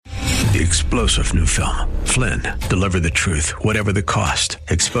The explosive new film, Flynn, deliver the truth, whatever the cost.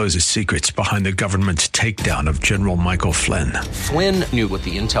 Exposes secrets behind the government's takedown of General Michael Flynn. Flynn knew what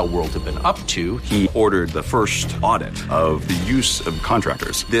the intel world had been up to. He ordered the first audit of the use of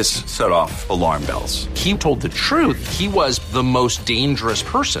contractors. This set off alarm bells. He told the truth. He was the most dangerous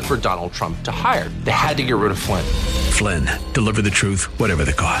person for Donald Trump to hire. They had to get rid of Flynn. Flynn, deliver the truth, whatever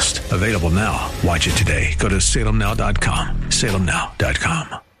the cost. Available now. Watch it today. Go to salemnow.com.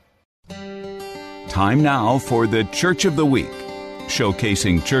 salemnow.com. Time now for the Church of the Week,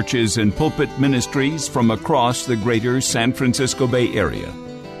 showcasing churches and pulpit ministries from across the greater San Francisco Bay Area.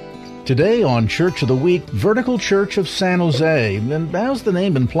 Today on Church of the Week, Vertical Church of San Jose. And as the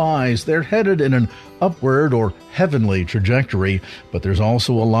name implies, they're headed in an upward or heavenly trajectory, but there's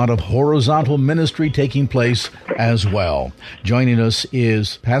also a lot of horizontal ministry taking place as well. Joining us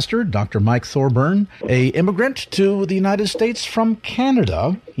is Pastor Dr. Mike Thorburn, a immigrant to the United States from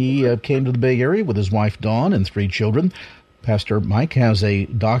Canada. He came to the Bay Area with his wife Dawn and 3 children. Pastor Mike has a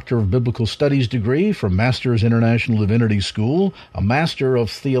Doctor of Biblical Studies degree from Masters International Divinity School, a Master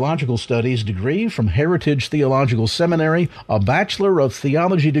of Theological Studies degree from Heritage Theological Seminary, a Bachelor of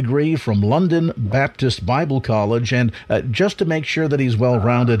Theology degree from London Baptist Bible College, and just to make sure that he's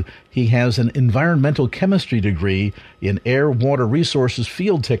well-rounded, he has an Environmental Chemistry degree in Air Water Resources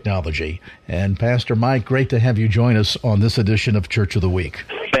Field Technology. And Pastor Mike, great to have you join us on this edition of Church of the Week.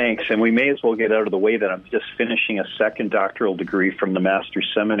 Thanks, and we may as well get out of the way that I'm just finishing a second doctoral degree from the Master's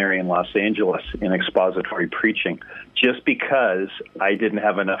Seminary in Los Angeles in expository preaching, just because I didn't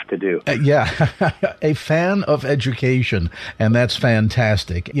have enough to do. A fan of education, and that's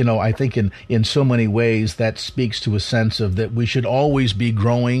fantastic. You know, I think in so many ways that speaks to a sense of that we should always be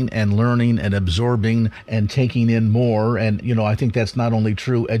growing and learning and absorbing and taking in more. And, you know, I think that's not only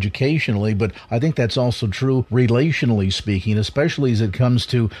true educationally, but I think that's also true relationally speaking, especially as it comes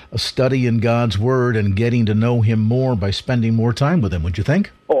to a study in God's Word and getting to know Him more by spending more time with Him, would you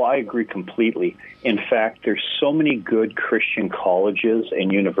think? Oh, I agree completely. In fact, there's so many good Christian colleges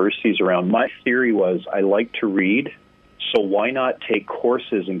and universities around. My theory was I like to read, so why not take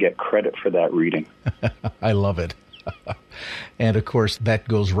courses and get credit for that reading? I love it. And, of course, that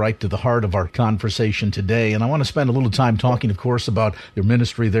goes right to the heart of our conversation today. And I want to spend a little time talking, of course, about your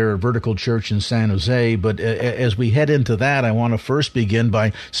ministry there at Vertical Church in San Jose. But as we head into that, I want to first begin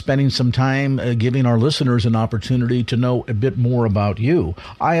by spending some time giving our listeners an opportunity to know a bit more about you.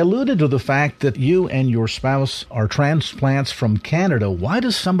 I alluded to the fact that you and your spouse are transplants from Canada. Why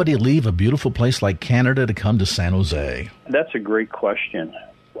does somebody leave a beautiful place like Canada to come to San Jose? That's a great question.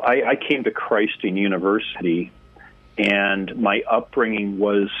 I came to Christ in university, and my upbringing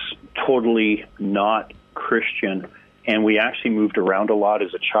was totally not Christian, and we actually moved around a lot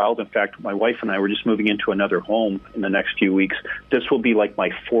as a child. In fact, my wife and I were just moving into another home in the next few weeks. This will be like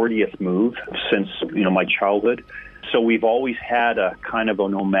my 40th move since, my childhood. So we've always had a kind of a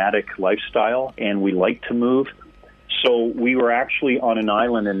nomadic lifestyle, and we like to move. So we were actually on an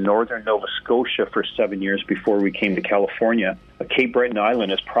island in northern Nova Scotia for 7 years before we came to California. Cape Breton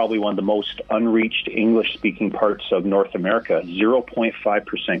Island is probably one of the most unreached English-speaking parts of North America,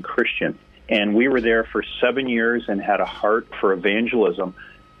 0.5% Christian. And we were there for 7 years and had a heart for evangelism.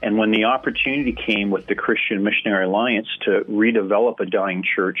 And when the opportunity came with the Christian Missionary Alliance to redevelop a dying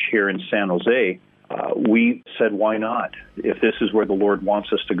church here in San Jose, we said, why not? If this is where the Lord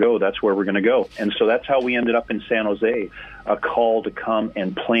wants us to go, that's where we're going to go. And so that's how we ended up in San Jose, a call to come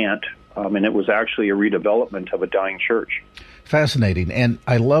and plant. And it was actually a redevelopment of a dying church. Fascinating. And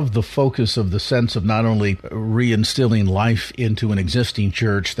I love the focus of the sense of not only reinstilling life into an existing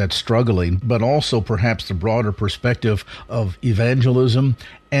church that's struggling, but also perhaps the broader perspective of evangelism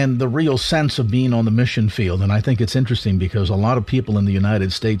and the real sense of being on the mission field. And I think it's interesting because a lot of people in the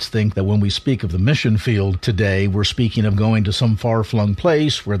United States think that when we speak of the mission field today, we're speaking of going to some far-flung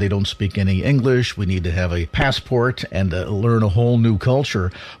place where they don't speak any English. We need to have a passport and learn a whole new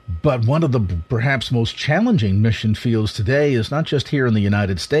culture. But one of the perhaps most challenging mission fields today is not just here in the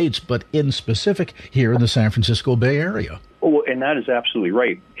United States, but in specific here in the San Francisco Bay Area. Oh, and that is absolutely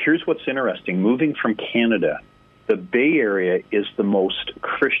right. Here's what's interesting. Moving from Canada, the Bay Area is the most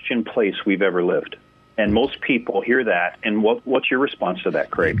Christian place we've ever lived. And most people hear that. And what's your response to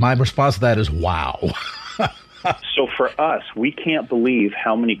that, Craig? My response to that is, wow. So for us, we can't believe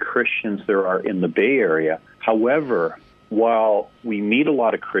how many Christians there are in the Bay Area. However, while we meet a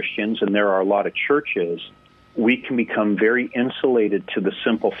lot of Christians and there are a lot of churches, we can become very insulated to the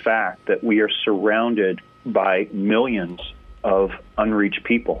simple fact that we are surrounded by millions of unreached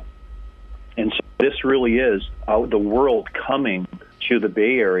people. And so this really is the world coming to the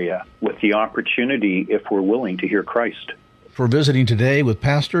Bay Area with the opportunity, if we're willing, to hear Christ. for visiting today with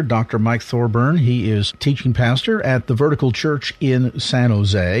Pastor Dr. Mike Thorburn. He is teaching pastor at the Vertical Church in San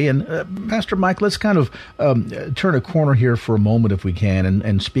Jose. And Pastor Mike, let's kind of turn a corner here for a moment, if we can,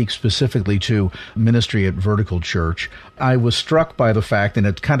 and speak specifically to ministry at Vertical Church. I was struck by the fact, and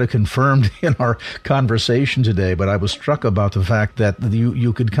it kind of confirmed in our conversation today, but I was struck about the fact that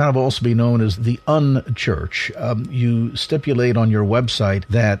you could kind of also be known as the unchurch. You stipulate on your website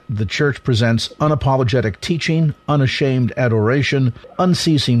that the church presents unapologetic teaching, unashamed adoration,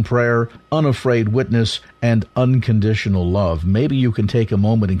 unceasing prayer, unafraid witness, and unconditional love. Maybe you can take a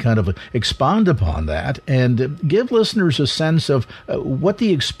moment and kind of expand upon that and give listeners a sense of what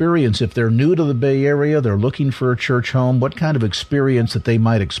the experience, if they're new to the Bay Area, they're looking for a church home, what kind of experience that they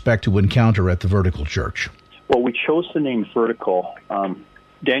might expect to encounter at the Vertical Church. Well, we chose the name Vertical.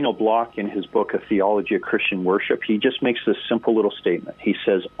 Daniel Block, in his book, A Theology of Christian Worship, he just makes this simple little statement. He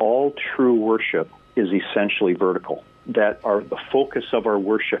says, all true worship is essentially vertical, that the focus of our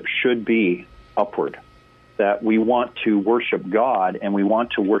worship should be upward, that we want to worship God, and we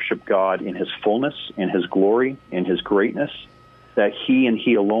want to worship God in His fullness, in His glory, in His greatness, that He and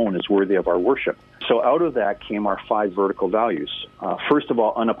He alone is worthy of our worship. So out of that came our 5 vertical values. First of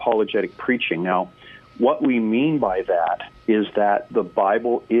all, unapologetic preaching. Now, what we mean by that is that the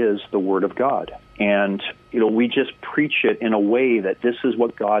Bible is the Word of God. And, we just preach it in a way that this is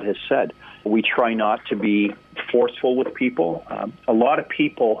what God has said. We try not to be forceful with people. A lot of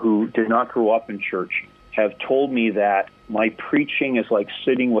people who did not grow up in church have told me that my preaching is like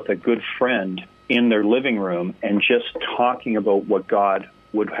sitting with a good friend in their living room and just talking about what God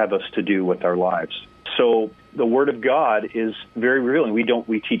would have us to do with our lives. So the Word of God is very real, and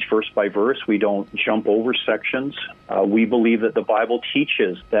we teach verse by verse. We don't jump over sections. We believe that the Bible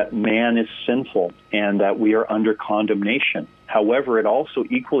teaches that man is sinful and that we are under condemnation. However, it also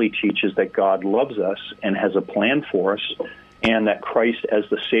equally teaches that God loves us and has a plan for us, and that Christ, as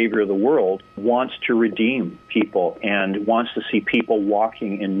the Savior of the world, wants to redeem people and wants to see people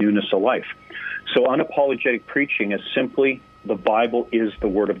walking in newness of life. So unapologetic preaching is simply the Bible is the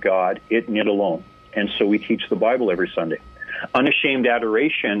Word of God, it and it alone. And so we teach the Bible every Sunday. Unashamed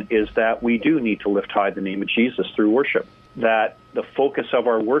adoration is that we do need to lift high the name of Jesus through worship, that the focus of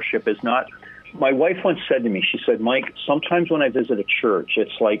our worship is not... My wife once said to me, she said, Mike, sometimes when I visit a church,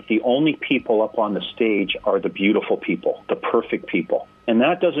 it's like the only people up on the stage are the beautiful people, the perfect people. And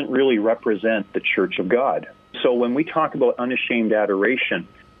that doesn't really represent the church of God. So when we talk about unashamed adoration,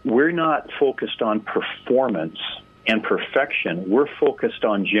 we're not focused on performance and perfection. We're focused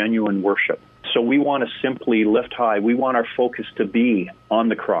on genuine worship. So we want to simply lift high. We want our focus to be on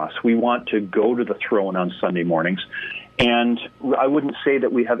the cross. We want to go to the throne on Sunday mornings. And I wouldn't say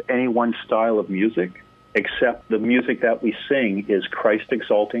that we have any one style of music, except the music that we sing is Christ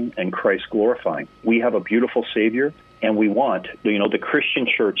exalting and Christ glorifying. We have a beautiful Savior, and we want, the Christian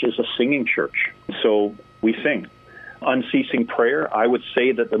church is a singing church. So we sing. Unceasing prayer, I would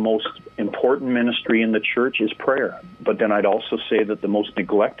say that the most important ministry in the church is prayer. But then I'd also say that the most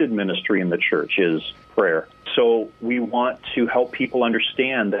neglected ministry in the church is prayer. So we want to help people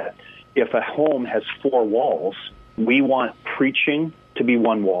understand that if a home has 4 walls, we want preaching to be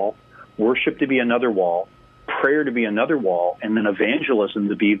one wall, worship to be another wall, prayer to be another wall, and then evangelism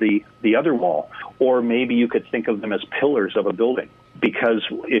to be the other wall. Or maybe you could think of them as pillars of a building. Because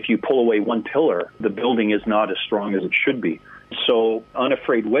if you pull away one pillar, the building is not as strong as it should be. So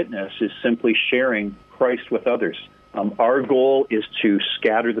unafraid witness is simply sharing Christ with others. Our goal is to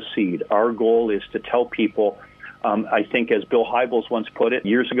scatter the seed. Our goal is to tell people, I think as Bill Hybels once put it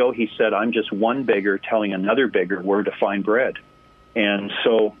years ago, he said, I'm just one beggar telling another beggar where to find bread. And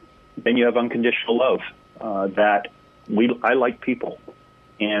so then you have unconditional love, that I like people,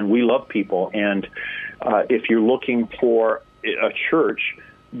 and we love people. And if you're looking for a church,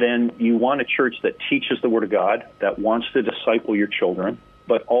 then you want a church that teaches the Word of God, that wants to disciple your children,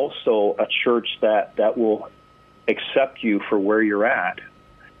 but also a church that will accept you for where you're at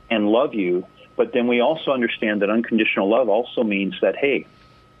and love you. But then we also understand that unconditional love also means that, hey,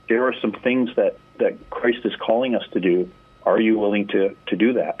 there are some things that Christ is calling us to do. Are you willing to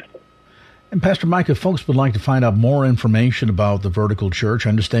do that? And Pastor Mike, if folks would like to find out more information about the Vertical Church, I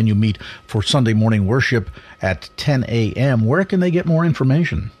understand you meet for Sunday morning worship at 10 a.m. Where can they get more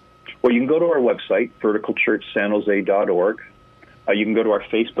information? Well, you can go to our website, verticalchurchsanjose.org. You can go to our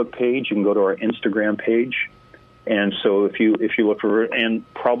Facebook page. You can go to our Instagram page. And so if you look for it, and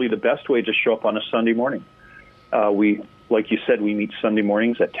probably the best way to show up on a Sunday morning. Like you said, we meet Sunday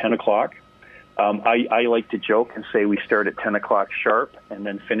mornings at 10 o'clock. I like to joke and say we start at 10 o'clock sharp and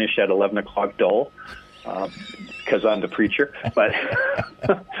then finish at 11 o'clock dull, because I'm the preacher. But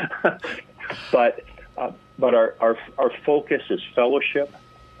But our focus is fellowship.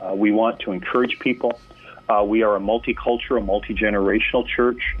 We want to encourage people. We are a multicultural, multi-generational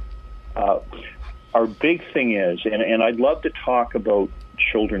church. Our big thing is, and I'd love to talk about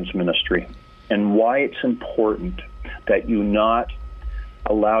children's ministry and why it's important that you not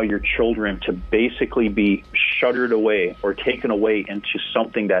allow your children to basically be shuttered away or taken away into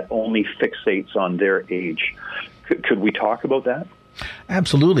something that only fixates on their age. Could we talk about that?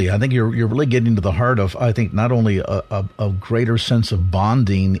 Absolutely. I think you're really getting to the heart of, I think, not only a greater sense of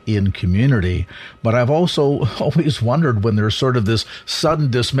bonding in community, but I've also always wondered when there's sort of this sudden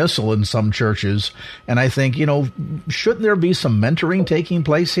dismissal in some churches. And I think, shouldn't there be some mentoring taking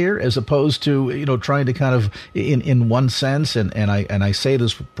place here as opposed to, trying to kind of, in one sense, and I say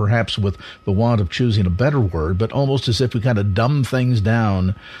this perhaps with the want of choosing a better word, but almost as if we kind of dumb things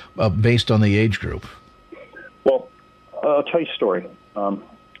down based on the age group. Well, I'll tell you a story.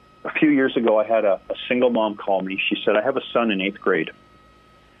 A few years ago, I had a single mom call me. She said, I have a son in 8th grade,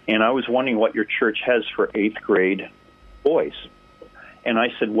 and I was wondering what your church has for 8th grade boys. And I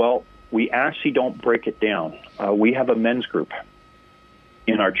said, well, we actually don't break it down. We have a men's group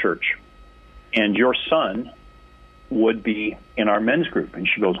in our church, and your son would be in our men's group. And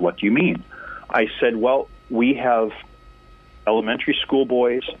she goes, what do you mean? I said, well, we have elementary school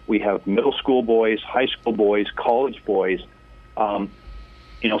boys, we have middle school boys, high school boys, college boys,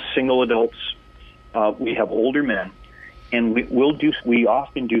 single adults. We have older men, and we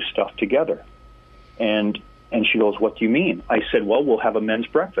often do stuff together. And she goes, what do you mean? I said, well, we'll have a men's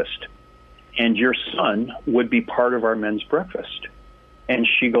breakfast, and your son would be part of our men's breakfast. And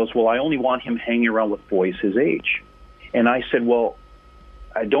she goes, well, I only want him hanging around with boys his age. And I said, well,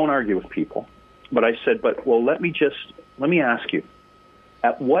 I don't argue with people, but I said, let me ask you,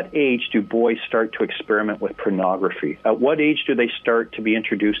 at what age do boys start to experiment with pornography? At what age do they start to be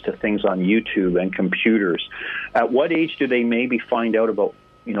introduced to things on YouTube and computers? At what age do they maybe find out about,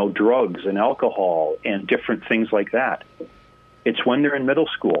 drugs and alcohol and different things like that? It's when they're in middle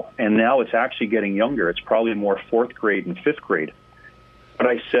school, and now it's actually getting younger. It's probably more 4th grade and 5th grade. But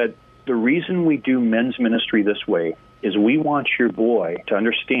I said, the reason we do men's ministry this way is we want your boy to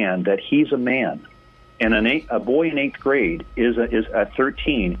understand that he's a man. And a boy in 8th grade is at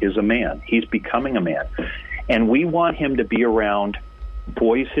 13 is a man. He's becoming a man. And we want him to be around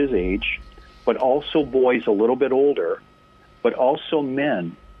boys his age, but also boys a little bit older, but also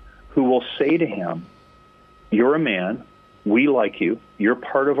men who will say to him, you're a man, we like you, you're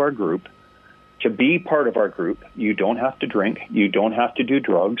part of our group. To be part of our group, you don't have to drink, you don't have to do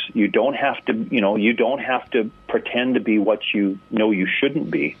drugs, you don't have to pretend to be what you know you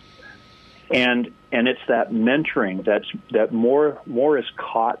shouldn't be. And it's that mentoring that more is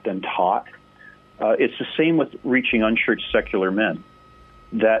caught than taught. It's the same with reaching unchurched secular men.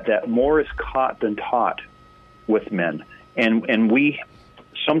 That more is caught than taught with men. And we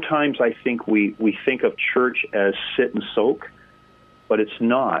sometimes I think we think of church as sit and soak, but it's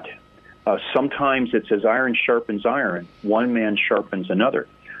not. Sometimes it's as iron sharpens iron, one man sharpens another.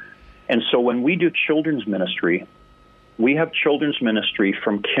 And so when we do children's ministry, we have children's ministry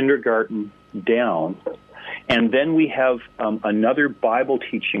from kindergarten down, and then we have another Bible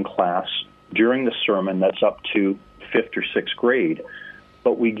teaching class during the sermon that's up to 5th or 6th grade.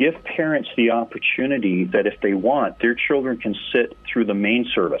 But we give parents the opportunity that if they want, their children can sit through the main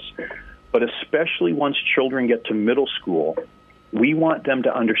service. But especially once children get to middle school, we want them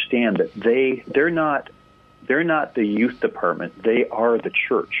to understand that they're not the youth department, they are the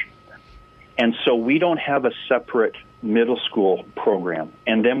church. And so we don't have a separate middle school program,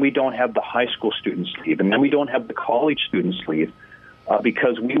 and then we don't have the high school students leave, and then we don't have the college students leave,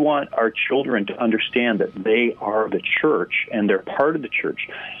 because we want our children to understand that they are the church and they're part of the church.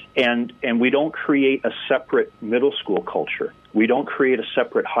 And we don't create a separate middle school culture. We don't create a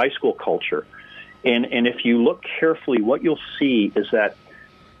separate high school culture. And if you look carefully, what you'll see is that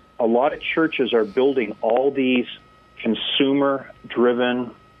a lot of churches are building all these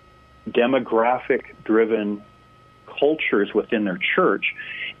consumer-driven, demographic-driven cultures within their church.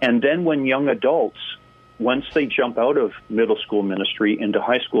 And then when young adults, once they jump out of middle school ministry into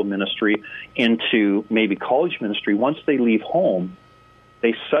high school ministry, into maybe college ministry, once they leave home,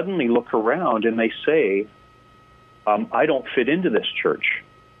 they suddenly look around and they say, I don't fit into this church.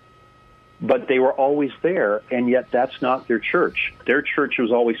 But they were always there, and yet that's not their church. Their church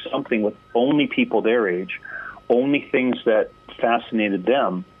was always something with only people their age, only things that fascinated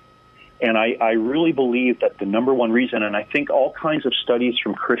them. And I really believe that the number one reason, and I think all kinds of studies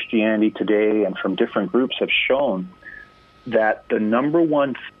from Christianity Today and from different groups have shown that the number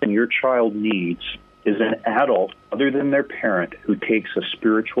one thing your child needs is an adult other than their parent who takes a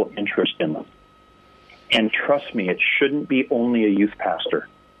spiritual interest in them. And trust me, it shouldn't be only a youth pastor,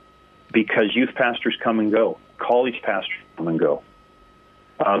 because youth pastors come and go. College pastors come and go.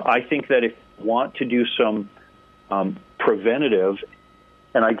 I think that if you want to do some preventative,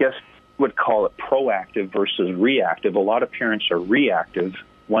 and I guess would call it proactive versus reactive. A lot of parents are reactive.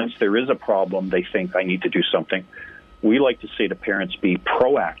 Once there is a problem, they think, I need to do something. We like to say to parents, be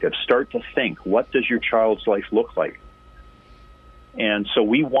proactive. Start to think, what does your child's life look like? And so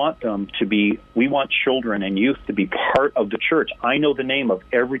we want children and youth to be part of the church. I know the name of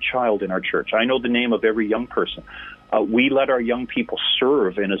every child in our church. I know the name of every young person. We let our young people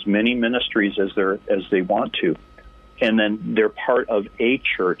serve in as many ministries as they want to. And then they're part of a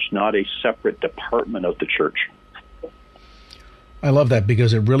church, not a separate department of the church. I love that,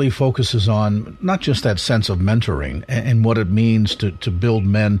 because it really focuses on not just that sense of mentoring and what it means to build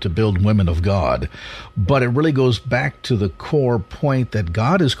men, to build women of God, but it really goes back to the core point that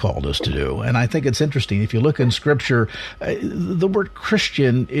God has called us to do. And I think it's interesting. If you look in Scripture, the word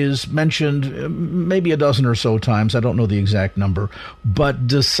Christian is mentioned maybe a dozen or so times. I don't know the exact number, but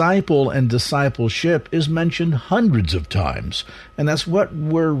disciple and discipleship is mentioned hundreds of times. And that's what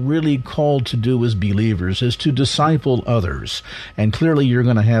we're really called to do as believers, is to disciple others. And clearly you're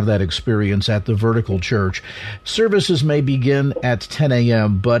going to have that experience at the Vertical Church. Services may begin at 10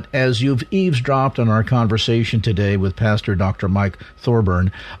 a.m., but as you've eavesdropped on our conversation today with Pastor Dr. Mike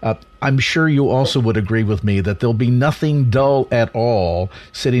Thorburn, I'm sure you also would agree with me that there'll be nothing dull at all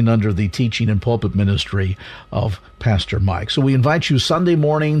sitting under the teaching and pulpit ministry of Pastor Mike. So we invite you Sunday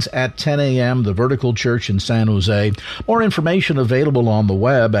mornings at 10 a.m., the Vertical Church in San Jose. More information available on the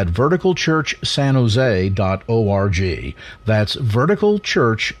web at verticalchurchsanjose.org. That's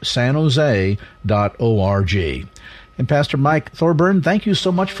verticalchurchsanjose.org. And Pastor Mike Thorburn, thank you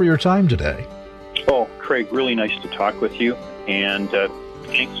so much for your time today. Oh, Craig, really nice to talk with you. And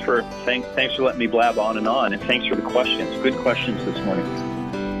thanks for letting me blab on, and thanks for the questions. Good questions this morning.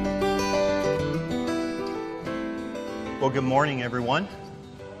 Well, good morning, everyone.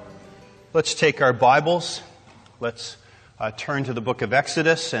 Let's take our Bibles. Let's turn to the book of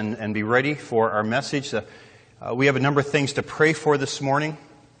Exodus and be ready for our message. We have a number of things to pray for this morning.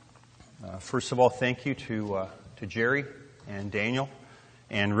 First of all, thank you to Jerry and Daniel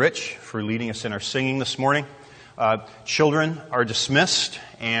and Rich for leading us in our singing this morning. Children are dismissed,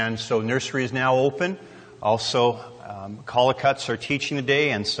 and so nursery is now open. Also, Collicuts are teaching today,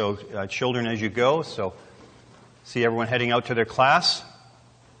 and so children as you go. So, see everyone heading out to their class.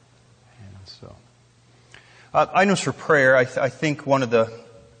 And so, items for prayer. I think one of the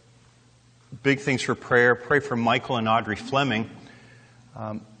big things for prayer. Pray for Michael and Audrey Fleming.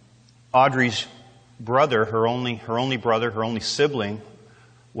 Audrey's brother, her only brother, her only sibling,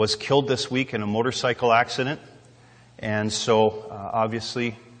 was killed this week in a motorcycle accident. And so,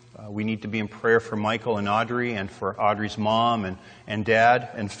 obviously, we need to be in prayer for Michael and Audrey, and for Audrey's mom and dad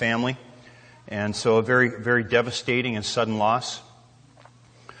and family. And so, a very, very devastating and sudden loss.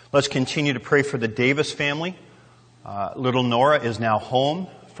 Let's continue to pray for the Davis family. Little Nora is now home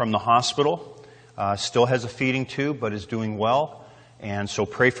from the hospital. Still has a feeding tube, but is doing well. And so,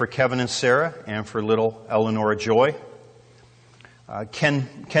 pray for Kevin and Sarah, and for little Eleanor Joy.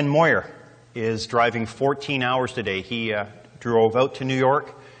 Ken Moyer is driving 14 hours today. He drove out to New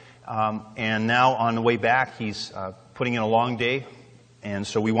York, and now on the way back, he's putting in a long day. And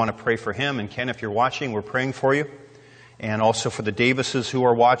so we want to pray for him. And Ken, if you're watching, we're praying for you. And also for the Davises who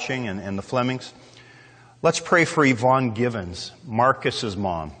are watching, and the Flemings. Let's pray for Yvonne Givens, Marcus's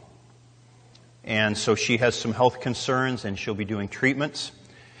mom. And so she has some health concerns, and she'll be doing treatments.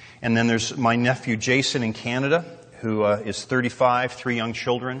 And then there's my nephew Jason in Canada, who is 35, 3 young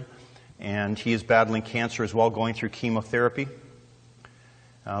children. And he is battling cancer as well, going through chemotherapy.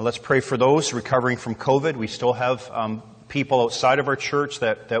 Let's pray for those recovering from COVID. We still have people outside of our church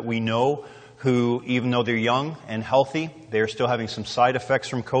that we know who, even though they're young and healthy, they're still having some side effects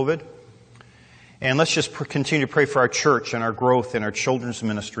from COVID. And let's just continue to pray for our church and our growth and our children's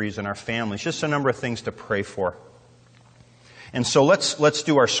ministries and our families. Just a number of things to pray for. And so let's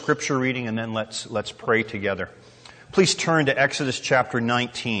do our scripture reading, and then let's pray together. Please turn to Exodus chapter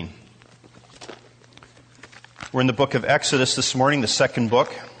 19. We're in the book of Exodus this morning, the second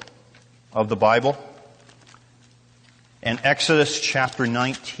book of the Bible. And Exodus chapter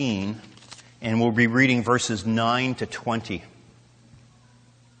 19, and we'll be reading verses 9 to 20.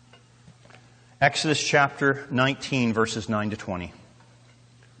 Exodus chapter 19, verses 9 to 20.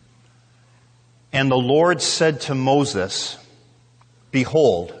 And the Lord said to Moses,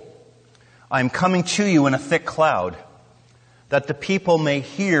 "Behold, I am coming to you in a thick cloud, that the people may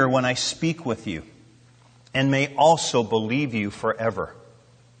hear when I speak with you, and may also believe you forever.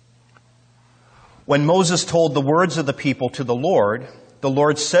 When Moses told the words of the people to the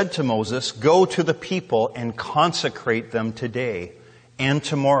Lord said to Moses, "Go to the people and consecrate them today and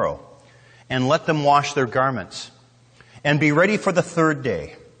tomorrow, and let them wash their garments, and be ready for the third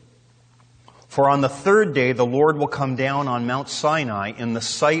day. For on the third day the Lord will come down on Mount Sinai in the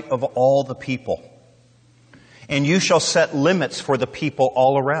sight of all the people. And you shall set limits for the people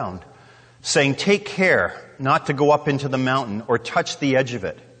all around, saying, 'Take care not to go up into the mountain or touch the edge of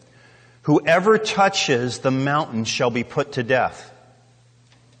it. Whoever touches the mountain shall be put to death.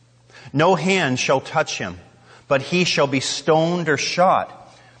 No hand shall touch him, but he shall be stoned or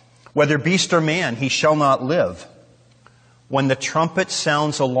shot. Whether beast or man, he shall not live. When the trumpet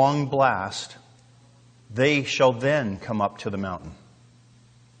sounds a long blast, they shall then come up to the mountain.'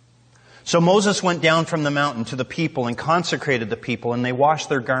 So Moses went down from the mountain to the people and consecrated the people, and they washed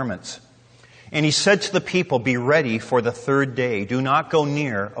their garments. And he said to the people, 'Be ready for the third day. Do not go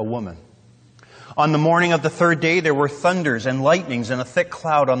near a woman.' On the morning of the third day there were thunders and lightnings and a thick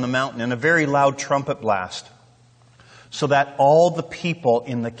cloud on the mountain and a very loud trumpet blast, so that all the people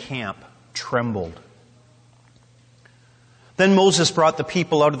in the camp trembled. Then Moses brought the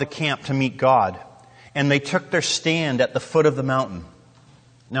people out of the camp to meet God, and they took their stand at the foot of the mountain.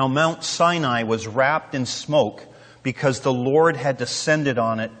 Now Mount Sinai was wrapped in smoke because the Lord had descended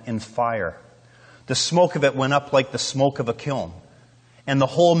on it in fire. The smoke of it went up like the smoke of a kiln, and the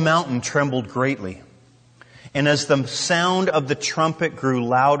whole mountain trembled greatly. And as the sound of the trumpet grew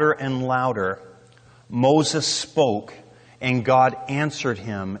louder and louder, Moses spoke, and God answered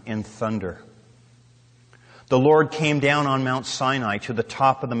him in thunder. The Lord came down on Mount Sinai to the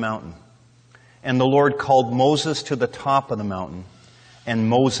top of the mountain, and the Lord called Moses to the top of the mountain, and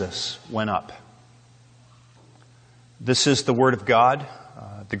Moses went up." This is the word of God.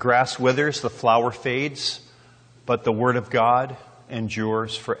 The grass withers, the flower fades, but the word of God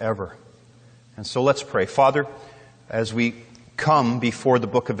endures forever. And so let's pray. Father, as we come before the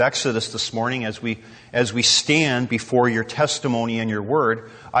book of Exodus this morning, as we stand before your testimony and your word,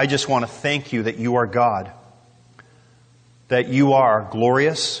 I just want to thank you that you are God, that you are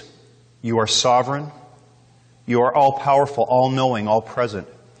glorious, you are sovereign, you are all-powerful, all-knowing, all-present.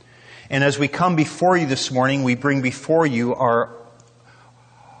 And as we come before you this morning, we bring before you our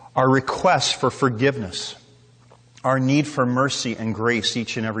request for forgiveness, our need for mercy and grace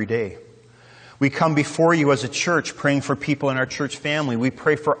each and every day. We come before you as a church praying for people in our church family. We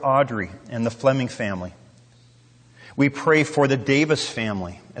pray for Audrey and the Fleming family. We pray for the Davis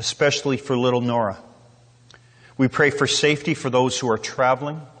family, especially for little Nora. We pray for safety for those who are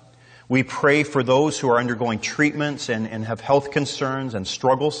traveling. We pray for those who are undergoing treatments and have health concerns and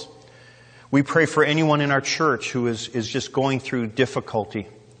struggles. We pray for anyone in our church who is just going through difficulty.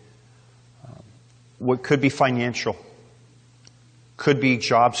 What could be financial, could be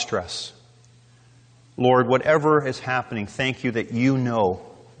job stress. Lord, whatever is happening, thank you that you know,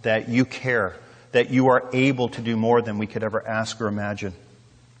 that you care, that you are able to do more than we could ever ask or imagine.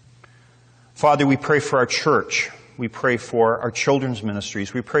 Father, we pray for our church. We pray for our children's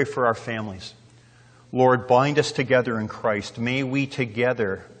ministries. We pray for our families. Lord, bind us together in Christ. May we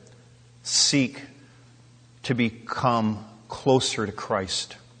together seek to become closer to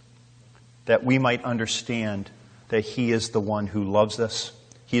Christ, that we might understand that He is the one who loves us.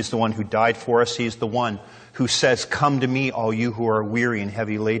 He is the one who died for us. He is the one who says, "Come to me, all you who are weary and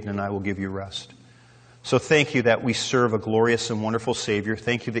heavy laden, and I will give you rest." So thank you that we serve a glorious and wonderful Savior.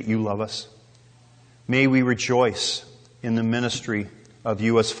 Thank you that you love us. May we rejoice in the ministry of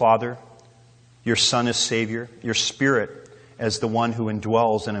you as Father, your Son as Savior, your Spirit as the one who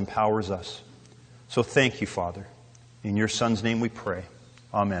indwells and empowers us. So thank you, Father. In your Son's name we pray.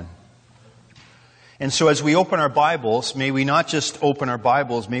 Amen. And so as we open our Bibles, may we not just open our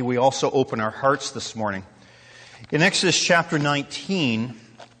Bibles, may we also open our hearts this morning. In Exodus chapter 19,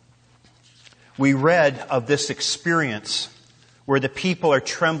 we read of this experience where the people are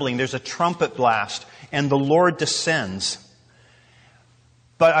trembling. There's a trumpet blast, and the Lord descends.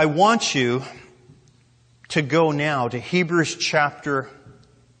 But I want you to go now to Hebrews chapter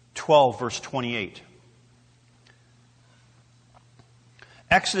 12, verse 28.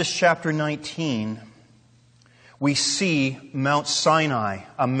 Exodus chapter 19, we see Mount Sinai,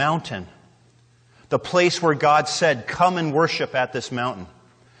 a mountain, the place where God said, "Come and worship at this mountain."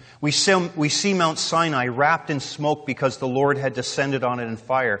 We see Mount Sinai wrapped in smoke because the Lord had descended on it in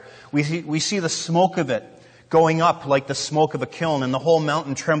fire. We see the smoke of it going up like the smoke of a kiln, and the whole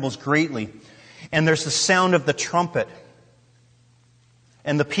mountain trembles greatly. And there's the sound of the trumpet.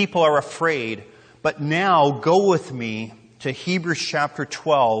 And the people are afraid. But now go with me to Hebrews chapter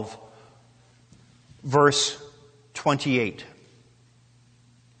 12, verse 28.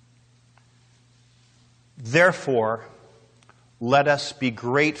 Therefore, let us be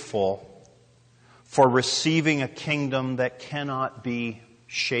grateful for receiving a kingdom that cannot be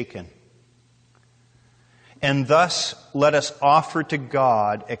shaken. And thus, let us offer to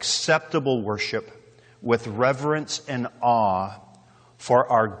God acceptable worship with reverence and awe, for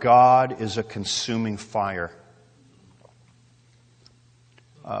our God is a consuming fire.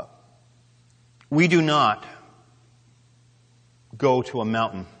 We do not go to a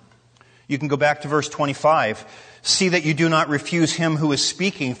mountain. You can go back to verse 25. See that you do not refuse him who is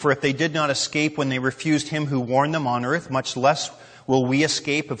speaking, for if they did not escape when they refused him who warned them on earth, much less will we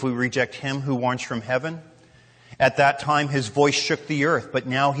escape if we reject him who warns from heaven. At that time his voice shook the earth, but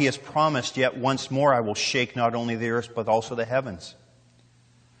now he has promised, yet once more I will shake not only the earth, but also the heavens.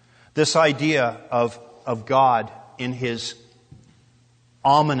 This idea of God in his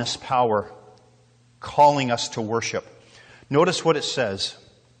ominous power calling us to worship. Notice what it says.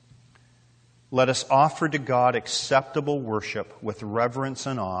 Let us offer to God acceptable worship with reverence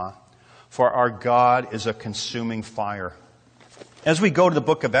and awe, for our God is a consuming fire. As we go to the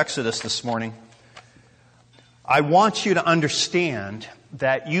book of Exodus this morning, I want you to understand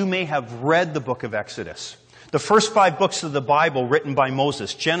that you may have read the book of Exodus. The first 5 books of the Bible written by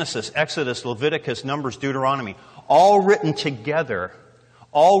Moses, Genesis, Exodus, Leviticus, Numbers, Deuteronomy, all written together,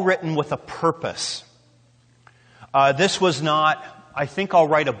 all written with a purpose. This was not, I think I'll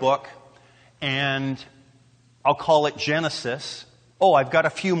write a book and I'll call it Genesis. Oh, I've got a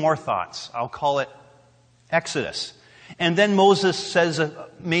few more thoughts. I'll call it Exodus. And then Moses says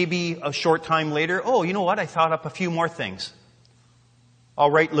maybe a short time later, oh, you know what? I thought up a few more things. I'll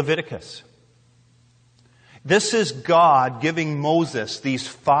write Leviticus. This is God giving Moses these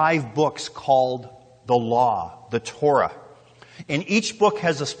 5 books called the Law, the Torah. And each book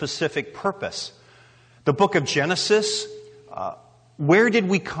has a specific purpose. The book of Genesis, where did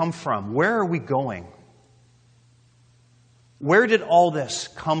we come from? Where are we going? Where did all this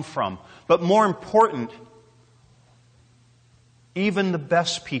come from? But more important, even the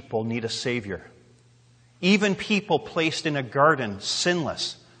best people need a Savior. Even people placed in a garden,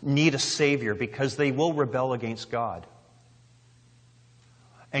 sinless, need a Savior because they will rebel against God.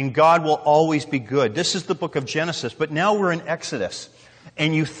 And God will always be good. This is the book of Genesis, but now we're in Exodus.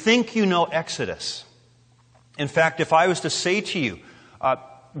 And you think you know Exodus. In fact, if I was to say to you,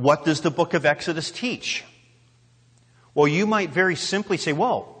 what does the book of Exodus teach? Well, you might very simply say,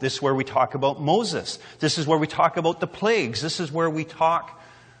 well, this is where we talk about Moses. This is where we talk about the plagues. This is where we talk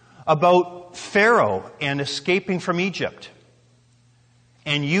about Pharaoh and escaping from Egypt.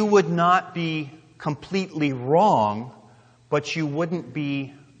 And you would not be completely wrong, but you wouldn't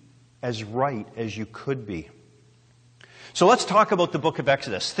be as right as you could be. So let's talk about the book of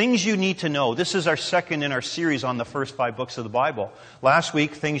Exodus. Things you need to know. This is our second in our series on the first 5 books of the Bible. Last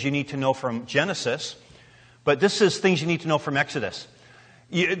week, things you need to know from Genesis. But this is things you need to know from Exodus.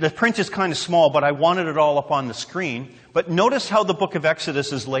 The print is kind of small, but I wanted it all up on the screen. But notice how the book of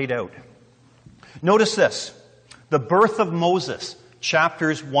Exodus is laid out. Notice this. The birth of Moses,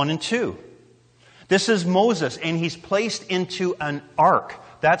 chapters 1 and 2. This is Moses, and he's placed into an ark.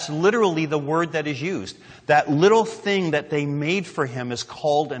 That's literally the word that is used. That little thing that they made for him is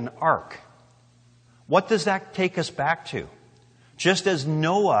called an ark. What does that take us back to? Just as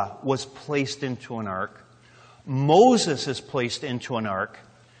Noah was placed into an ark, Moses is placed into an ark,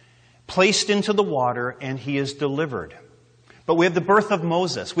 placed into the water, and he is delivered. But we have the birth of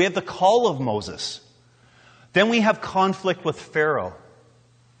Moses. We have the call of Moses. Then we have conflict with Pharaoh.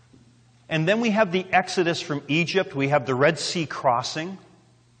 And then we have the exodus from Egypt. We have the Red Sea crossing.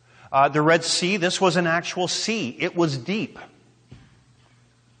 The Red Sea, this was an actual sea. It was deep.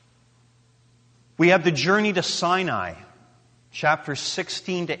 We have the journey to Sinai, chapters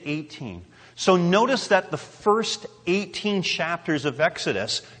 16 to 18. So notice that the first 18 chapters of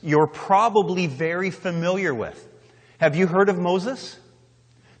Exodus, you're probably very familiar with. Have you heard of Moses?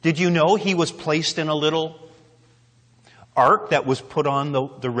 Did you know he was placed in a little ark that was put on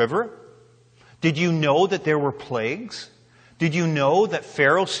the river? Did you know that there were plagues? Did you know that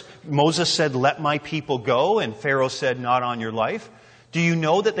Moses said, let my people go, and Pharaoh said, not on your life? Do you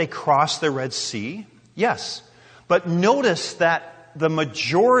know that they crossed the Red Sea? Yes. But notice that the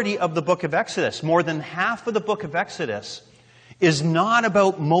majority of the book of Exodus, more than half of the book of Exodus, is not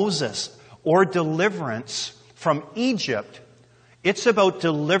about Moses or deliverance from Egypt. It's about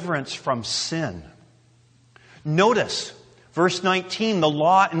deliverance from sin. Notice verse 19, the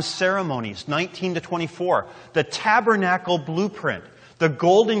law and ceremonies, 19 to 24. The tabernacle blueprint, the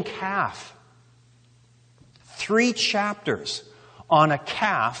golden calf. 3 chapters on a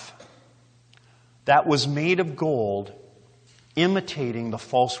calf that was made of gold, imitating the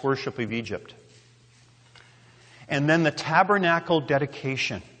false worship of Egypt. and then the tabernacle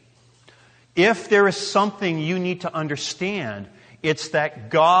dedication. If there is something you need to understand, it's that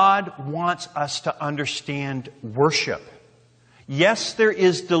God wants us to understand worship. Yes, there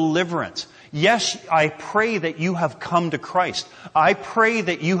is deliverance. Yes, I pray that you have come to Christ. I pray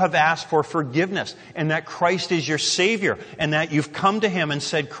that you have asked for forgiveness and that Christ is your Savior and that you've come to Him and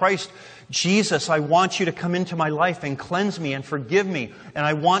said, Christ, Jesus, I want you to come into my life and cleanse me and forgive me, and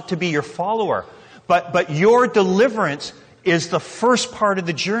I want to be your follower. But your deliverance is the first part of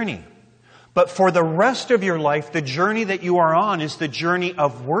the journey. But for the rest of your life, the journey that you are on is the journey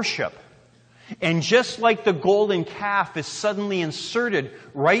of worship. And just like the golden calf is suddenly inserted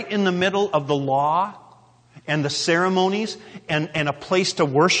right in the middle of the law and the ceremonies and a place to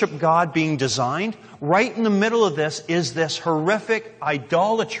worship God being designed, right in the middle of this is this horrific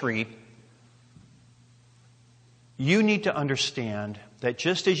idolatry. You need to understand that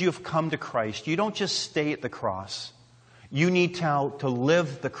just as you've come to Christ, you don't just stay at the cross. You need to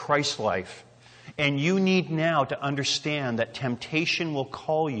live the Christ life. And you need now to understand that temptation will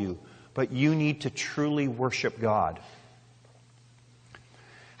call you, but you need to truly worship God.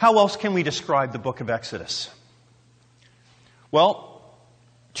 How else can we describe the book of Exodus? Well,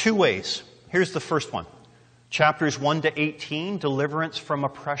 two ways. Here's the first one. Chapters 1 to 18, deliverance from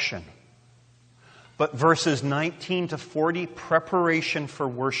oppression. But verses 19 to 40, preparation for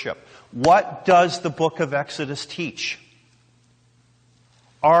worship. What does the book of Exodus teach?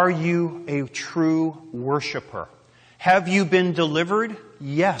 Are you a true worshiper? Have you been delivered?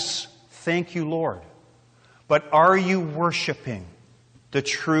 Yes. Thank you, Lord. But are you worshiping the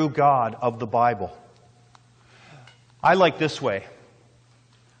true God of the Bible? I like this way.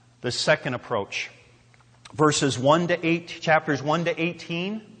 The second approach. Chapters 1 to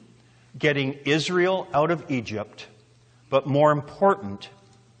 18, getting Israel out of Egypt. But more important,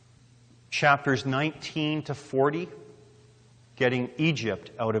 chapters 19 to 40, getting Egypt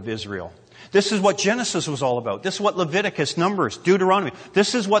out of Israel. This is what Genesis was all about. This is what Leviticus, Numbers, Deuteronomy.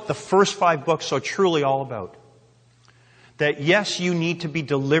 This is what the first 5 books are truly all about. That yes, you need to be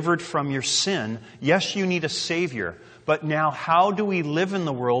delivered from your sin. Yes, you need a Savior. But now how do we live in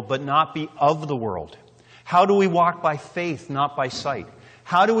the world but not be of the world? How do we walk by faith, not by sight?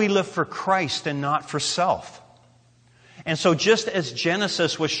 How do we live for Christ and not for self? And so just as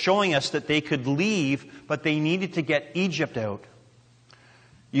Genesis was showing us that they could leave, but they needed to get Egypt out,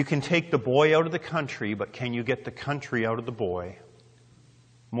 you can take the boy out of the country, but can you get the country out of the boy?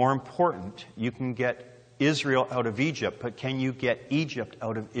 More important, you can get Israel out of Egypt, but can you get Egypt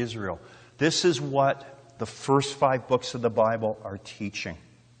out of Israel? This is what the first 5 books of the Bible are teaching.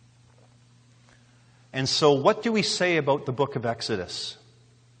 And so what do we say about the book of Exodus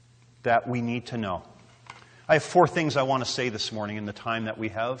that we need to know? I have 4 things I want to say this morning in the time that we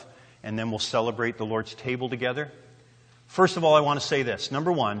have, and then we'll celebrate the Lord's table together. First of all, I want to say this.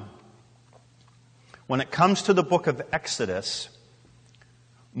 Number 1, when it comes to the book of Exodus,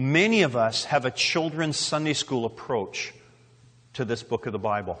 many of us have a children's Sunday school approach to this book of the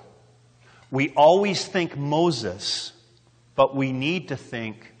Bible. We always think Moses, but we need to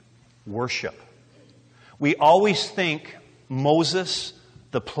think worship. We always think Moses,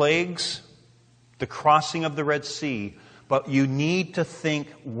 the plagues, the crossing of the Red Sea, but you need to think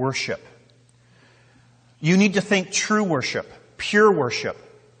worship. You need to think true worship, pure worship,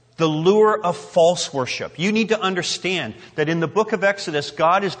 the lure of false worship. You need to understand that in the book of Exodus,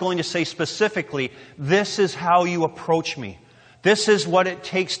 God is going to say specifically, this is how you approach me. This is what it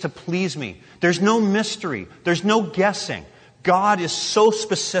takes to please me. There's no mystery. There's no guessing. God is so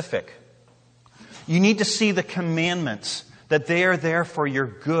specific. You need to see the commandments, that they are there for your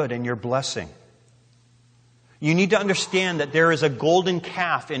good and your blessing. You need to understand that there is a golden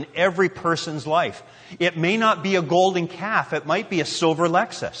calf in every person's life. It may not be a golden calf. It might be a silver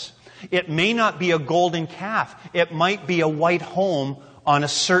Lexus. It may not be a golden calf. It might be a white home on a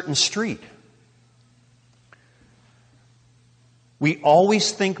certain street. We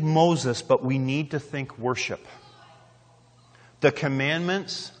always think Moses, but we need to think worship. The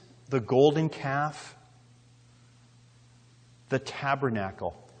commandments, the golden calf, the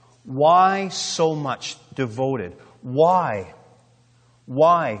tabernacle. Why so much devoted? Why?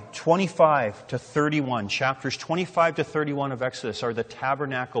 25 to 31, chapters 25 to 31 of Exodus are the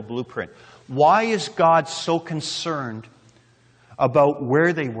tabernacle blueprint. Why is God so concerned about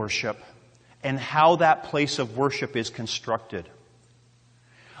where they worship and how that place of worship is constructed?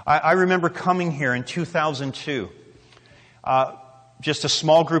 I remember coming here in 2002, just a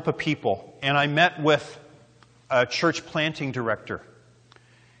small group of people, and I met with a church planting director.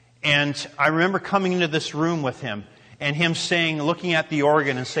 And I remember coming into this room with him and him saying, looking at the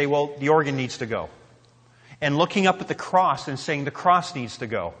organ and say, well, the organ needs to go. and looking up at the cross and saying the cross needs to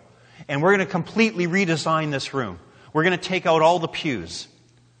go. And we're going to completely redesign this room. We're going to take out all the pews.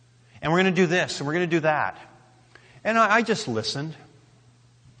 And we're going to do this and we're going to do that. And I just listened.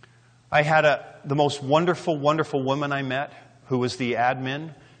 I had the most wonderful, wonderful woman I met who was the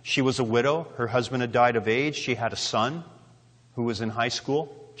admin. She was a widow. Her husband had died of AIDS. She had a son who was in high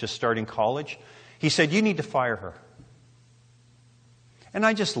school, just starting college. He said, "You need to fire her." And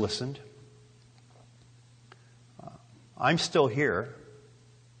I just listened. I'm still here.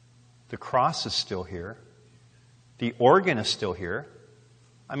 The cross is still here. The organ is still here.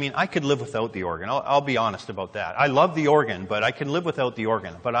 I mean, I could live without the organ. I'll be honest about that. I love the organ, but I can live without the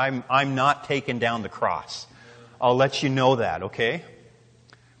organ. But I'm not taking down the cross. I'll let you know that, okay?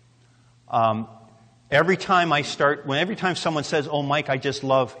 Every time someone says, "Oh, Mike, I just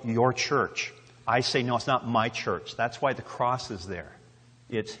love your church," I say, "No, it's not my church." That's why the cross is there.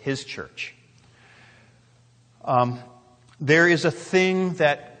 It's His church. There is a thing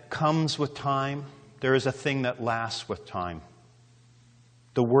that comes with time. There is a thing that lasts with time.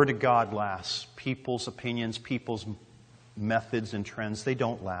 The Word of God lasts. People's opinions, people's methods and trends, they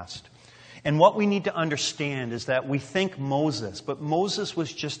don't last. And what we need to understand is that we think Moses, but Moses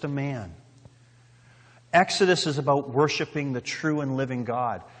was just a man. Exodus is about worshiping the true and living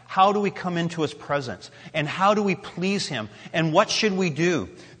God. How do we come into His presence? And how do we please Him? And what should we do?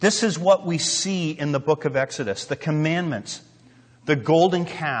 This is what we see in the book of Exodus. The commandments, the golden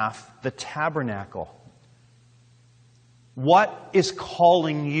calf, the tabernacle. What is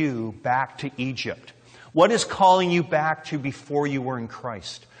calling you back to Egypt? What is calling you back to before you were in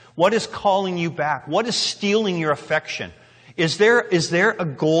Christ? What is calling you back? What is stealing your affection? Is there a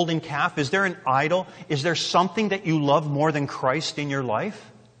golden calf? Is there an idol? Is there something that you love more than Christ in your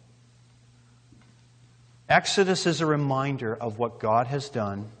life? Exodus is a reminder of what God has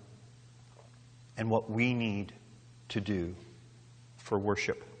done and what we need to do for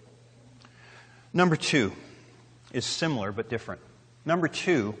worship. Number 2 is similar but different. Number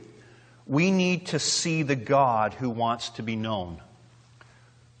 2, we need to see the God who wants to be known.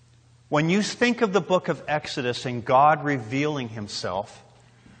 When you think of the book of Exodus and God revealing Himself,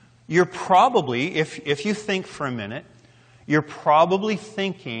 you're probably, if you think for a minute, you're probably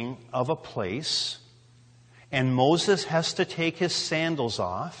thinking of a place, and Moses has to take his sandals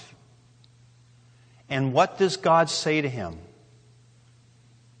off. And what does God say to him?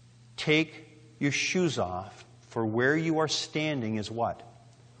 Take your shoes off, for where you are standing is what?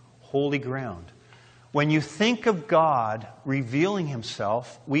 Holy ground. When you think of God revealing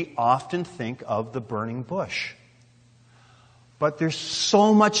Himself, we often think of the burning bush. But there's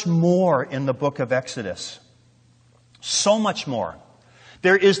so much more in the book of Exodus. So much more.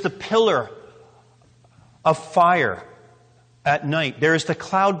 There is the pillar of fire at night. There is the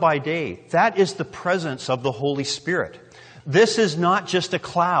cloud by day. That is the presence of the Holy Spirit. This is not just a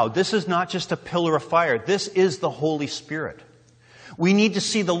cloud. This is not just a pillar of fire. This is the Holy Spirit. We need to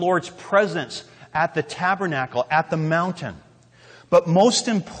see the Lord's presence at the tabernacle, at the mountain. But most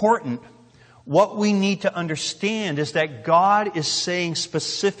important, what we need to understand is that God is saying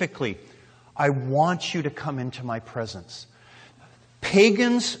specifically, "I want you to come into my presence."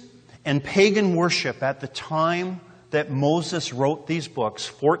 Pagans and pagan worship at the time that Moses wrote these books,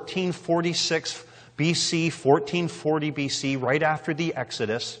 1446 BC, 1440 BC, right after the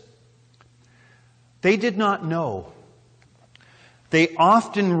Exodus, they did not know. They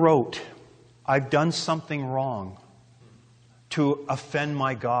often wrote, "I've done something wrong to offend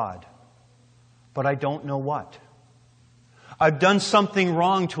my God, but I don't know what. I've done something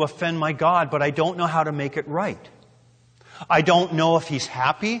wrong to offend my God, but I don't know how to make it right. I don't know if He's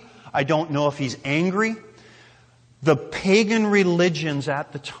happy. I don't know if He's angry." The pagan religions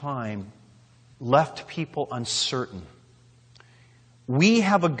at the time left people uncertain. We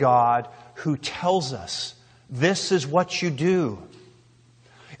have a God who tells us, this is what you do.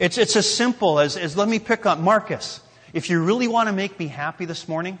 It's as simple as let me pick up Marcus. If you really want to make me happy this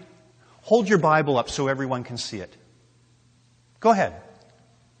morning, hold your Bible up so everyone can see it. Go ahead.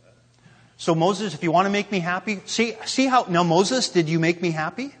 So Moses, if you want to make me happy, see how, now Moses, did you make me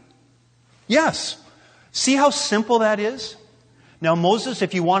happy? Yes. See how simple that is? Now Moses,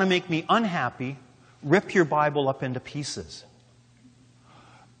 if you want to make me unhappy, rip your Bible up into pieces.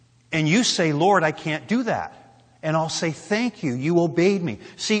 And you say, "Lord, I can't do that." And I'll say, "Thank you, you obeyed me."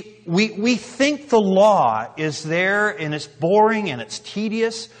 See, we think the law is there and it's boring and it's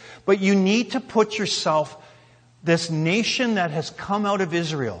tedious, but you need to put yourself, this nation that has come out of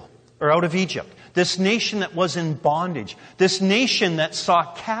Israel, or out of Egypt, this nation that was in bondage, this nation that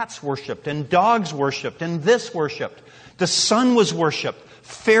saw cats worshipped and dogs worshipped and this worshipped, the sun was worshipped,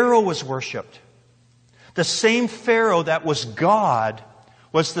 Pharaoh was worshipped. The same Pharaoh that was God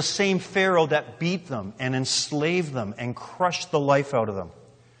was the same Pharaoh that beat them and enslaved them and crushed the life out of them.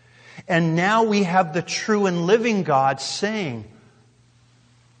 And now we have the true and living God saying,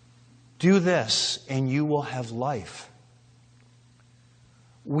 do this and you will have life.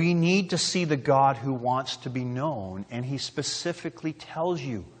 We need to see the God who wants to be known, and He specifically tells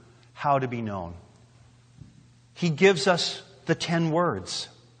you how to be known. He gives us the 10 words.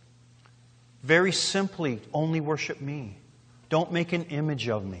 Very simply, only worship me. Don't make an image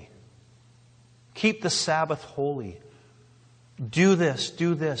of me. Keep the Sabbath holy. Do this,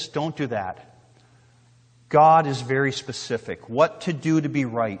 don't do that. God is very specific. What to do to be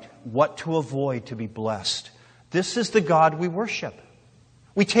right. What to avoid to be blessed. This is the God we worship.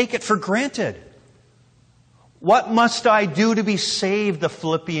 We take it for granted. What must I do to be saved, the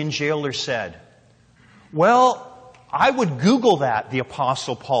Philippian jailer said. Well, I would Google that, the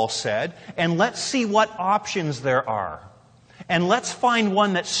Apostle Paul said, and let's see what options there are. And let's find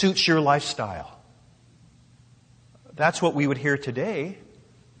one that suits your lifestyle. That's what we would hear today.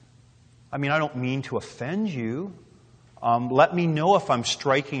 I mean, I don't mean to offend you. Let me know if I'm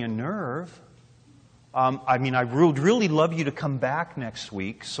striking a nerve. I would really love you to come back next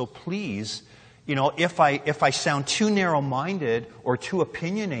week. So please, if I sound too narrow-minded or too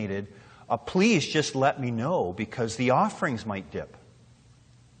opinionated, please just let me know, because the offerings might dip.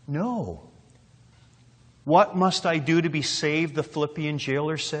 No. What must I do to be saved, the Philippian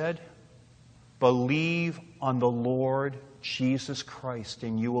jailer said? Believe on the Lord Jesus Christ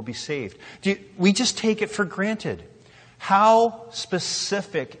and you will be saved. We just take it for granted. How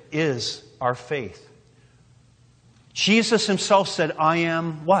specific is our faith? Jesus Himself said, I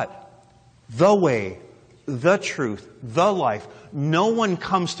am what? The way, the truth, the life. No one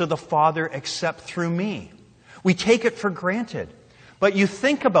comes to the Father except through me. We take it for granted. But you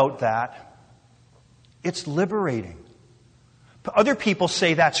think about that, it's liberating. But other people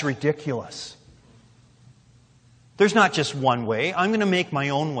say that's ridiculous. There's not just one way. I'm going to make my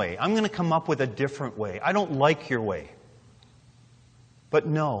own way. I'm going to come up with a different way. I don't like your way. But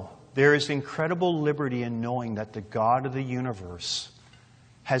no, there is incredible liberty in knowing that the God of the universe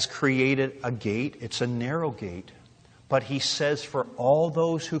has created a gate. It's a narrow gate. But He says for all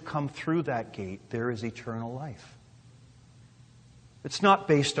those who come through that gate, there is eternal life. It's not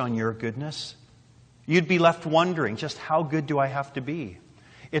based on your goodness. You'd be left wondering, just how good do I have to be?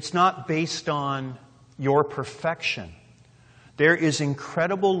 It's not based on your perfection. There is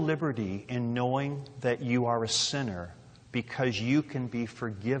incredible liberty in knowing that you are a sinner because you can be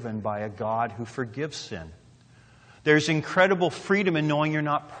forgiven by a God who forgives sin. There's incredible freedom in knowing you're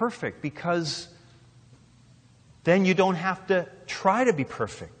not perfect, because then you don't have to try to be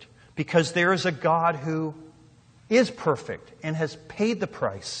perfect, because there is a God who is perfect and has paid the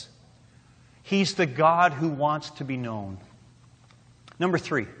price. He's the God who wants to be known. Number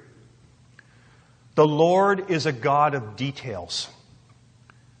 3. The Lord is a God of details.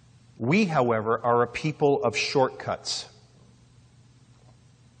 We, however, are a people of shortcuts.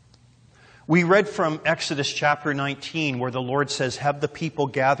 We read from Exodus chapter 19 where the Lord says, have the people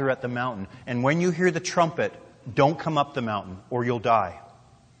gather at the mountain. And when you hear the trumpet, don't come up the mountain or you'll die.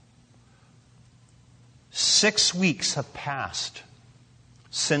 6 weeks have passed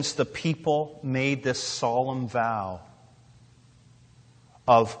since the people made this solemn vow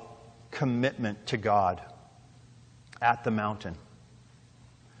of commitment to God at the mountain.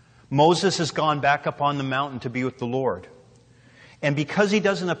 Moses has gone back up on the mountain to be with the Lord. And because he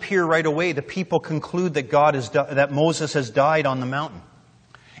doesn't appear right away, the people conclude that Moses has died on the mountain.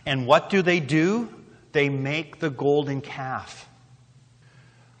 And what do? They make the golden calf.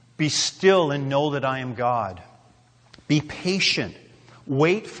 Be still and know that I am God. Be patient.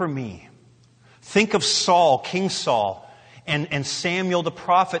 Wait for me. Think of Saul, King Saul. And Samuel the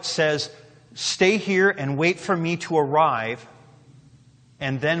prophet says, stay here and wait for me to arrive,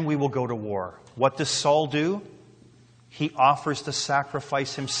 and then we will go to war. What does Saul do? He offers to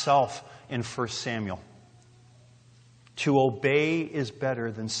sacrifice himself in 1 Samuel. To obey is better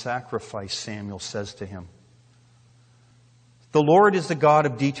than sacrifice, Samuel says to him. The Lord is the God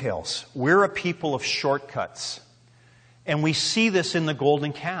of details. We're a people of shortcuts. And we see this in the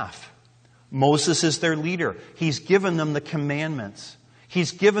golden calf. Moses is their leader. He's given them the commandments.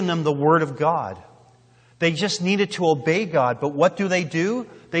 He's given them the Word of God. They just needed to obey God. But what do?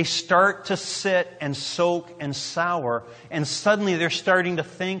 They start to sit and soak and sour. And suddenly they're starting to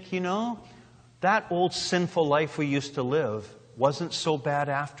think, that old sinful life we used to live wasn't so bad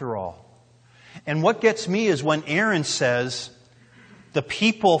after all. And what gets me is when Aaron says, the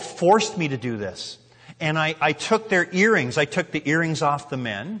people forced me to do this. And I took their earrings. I took the earrings off the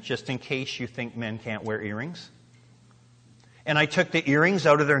men, just in case you think men can't wear earrings. And I took the earrings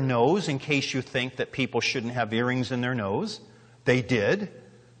out of their nose, in case you think that people shouldn't have earrings in their nose. They did.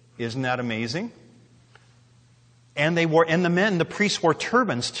 Isn't that amazing? And the priests wore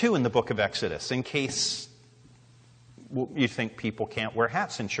turbans too in the book of Exodus, in case you think people can't wear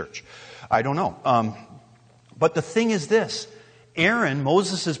hats in church. I don't know. But the thing is this. Aaron,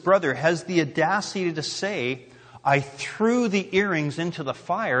 Moses' brother, has the audacity to say, I threw the earrings into the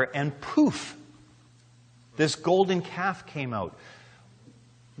fire and poof, this golden calf came out.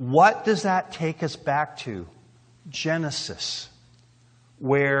 What does that take us back to? Genesis,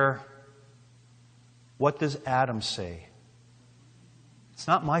 where, what does Adam say? It's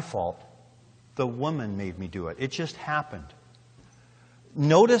not my fault. The woman made me do it. It just happened.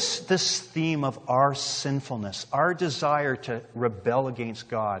 Notice this theme of our sinfulness, our desire to rebel against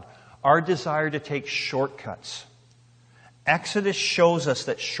God, our desire to take shortcuts. Exodus shows us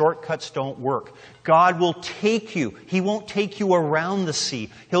that shortcuts don't work. God will take you. He won't take you around the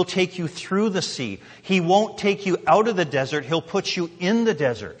sea. He'll take you through the sea. He won't take you out of the desert. He'll put you in the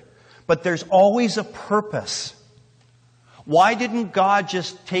desert. But there's always a purpose. Why didn't God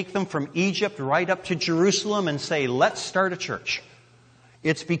just take them from Egypt right up to Jerusalem and say, let's start a church?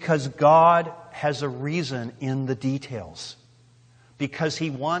 It's because God has a reason in the details. Because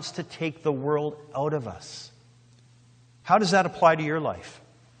He wants to take the world out of us. How does that apply to your life?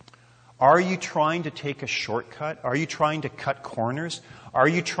 Are you trying to take a shortcut? Are you trying to cut corners? Are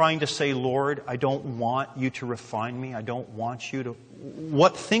you trying to say, Lord, I don't want you to refine me. I don't want you to...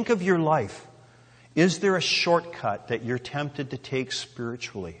 Think of your life. Is there a shortcut that you're tempted to take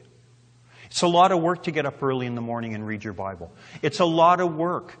spiritually? It's a lot of work to get up early in the morning and read your Bible. It's a lot of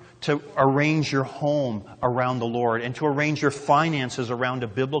work to arrange your home around the Lord and to arrange your finances around a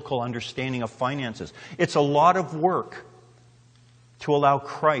biblical understanding of finances. It's a lot of work to allow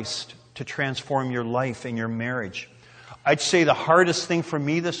Christ to transform your life and your marriage. I'd say the hardest thing for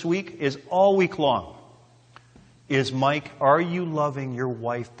me this week is all week long is, Mike, are you loving your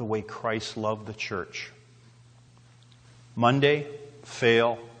wife the way Christ loved the church? Monday,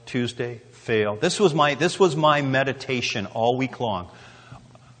 fail. Tuesday, fail. This was my meditation all week long.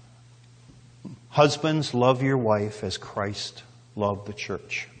 Husbands, love your wife as Christ loved the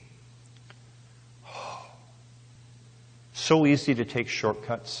church. So easy to take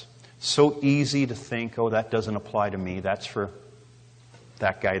shortcuts. So easy to think, oh, that doesn't apply to me. That's for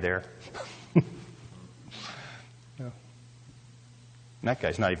that guy there. And that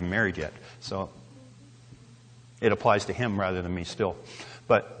guy's not even married yet. So it applies to him rather than me still.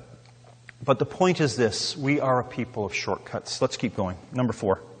 But the point is this. We are a people of shortcuts. Let's keep going. Number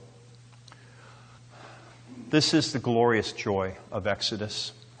 4. This is the glorious joy of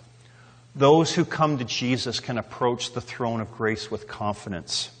Exodus. Those who come to Jesus can approach the throne of grace with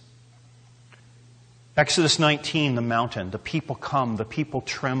confidence. Exodus 19, the mountain. The people come. The people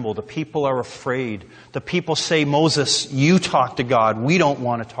tremble. The people are afraid. The people say, Moses, you talk to God. We don't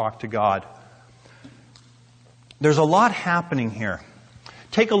want to talk to God. There's a lot happening here.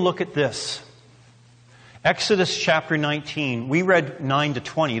 Take a look at this. Exodus chapter 19. We read 9 to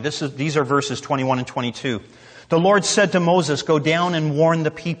 20. These are verses 21 and 22. The Lord said to Moses, go down and warn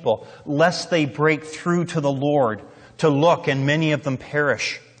the people, lest they break through to the Lord to look, and many of them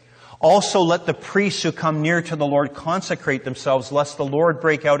perish. Also let the priests who come near to the Lord consecrate themselves, lest the Lord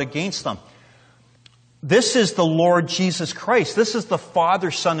break out against them. This is the Lord Jesus Christ. This is the Father,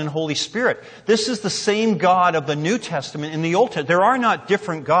 Son, and Holy Spirit. This is the same God of the New Testament and the Old Testament. There are not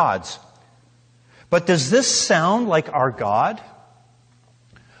different gods. But does this sound like our God?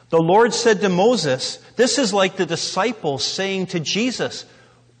 The Lord said to Moses, this is like the disciples saying to Jesus,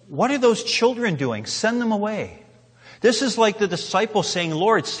 what are those children doing? Send them away. This is like the disciples saying,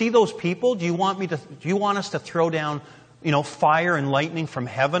 Lord, see those people? Do you want us to throw down, fire and lightning from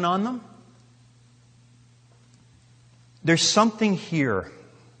heaven on them? There's something here.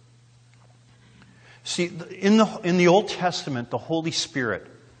 See, in the Old Testament, the Holy Spirit,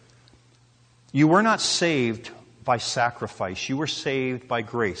 you were not saved by sacrifice. You were saved by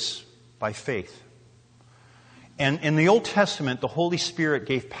grace, by faith. And in the Old Testament, the Holy Spirit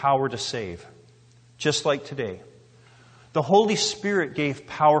gave power to save, just like today. The Holy Spirit gave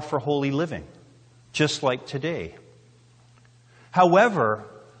power for holy living, just like today. However,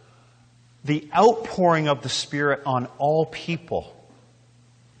 the outpouring of the Spirit on all people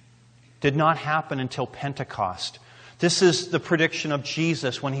did not happen until Pentecost. This is the prediction of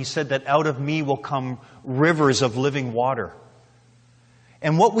Jesus when He said that out of me will come rivers of living water.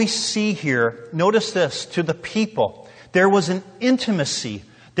 And what we see here, notice this, to the people, there was an intimacy.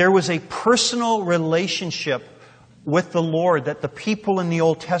 There was a personal relationship with the Lord that the people in the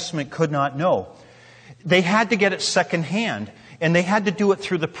Old Testament could not know. They had to get it secondhand, and they had to do it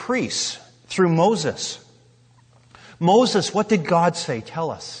through the priests, through Moses. Moses, what did God say?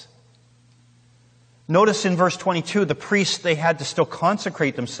 Tell us. Notice in verse 22, the priests, they had to still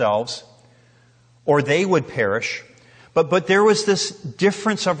consecrate themselves, or they would perish. But there was this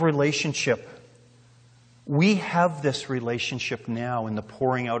difference of relationship. We have this relationship now in the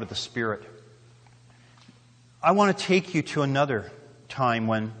pouring out of the Spirit. I want to take you to another time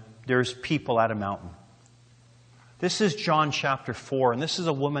when there's people at a mountain. This is John chapter 4, and this is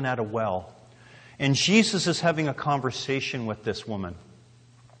a woman at a well. And Jesus is having a conversation with this woman.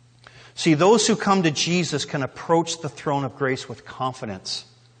 See, those who come to Jesus can approach the throne of grace with confidence.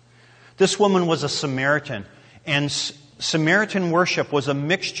 This woman was a Samaritan, and Samaritan worship was a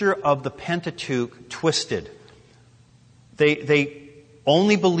mixture of the Pentateuch twisted. They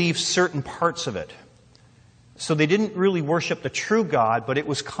only believed certain parts of it. So they didn't really worship the true God, but it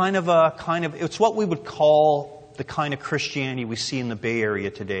was it's what we would call the kind of Christianity we see in the Bay Area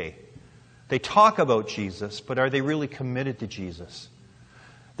today. They talk about Jesus, but are they really committed to Jesus?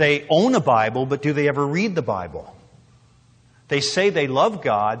 They own a Bible, but do they ever read the Bible? They say they love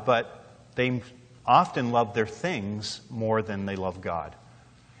God, but they often love their things more than they love God.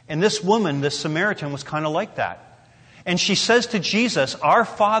 And this woman, this Samaritan, was kind of like that. And she says to Jesus, our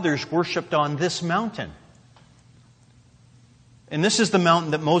fathers worshipped on this mountain. And this is the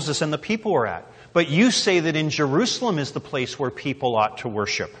mountain that Moses and the people were at. But you say that in Jerusalem is the place where people ought to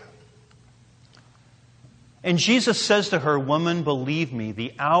worship. And Jesus says to her, woman, believe me,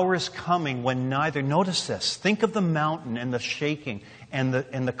 the hour is coming when neither, notice this, think of the mountain and the shaking and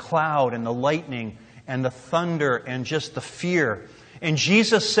the cloud and the lightning and the thunder and just the fear. And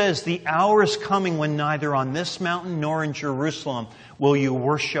Jesus says, the hour is coming when neither on this mountain nor in Jerusalem will you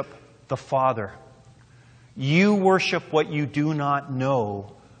worship the Father. You worship what you do not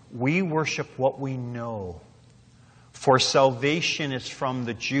know. We worship what we know. For salvation is from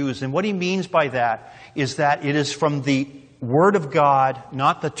the Jews. And what he means by that is that it is from the Word of God,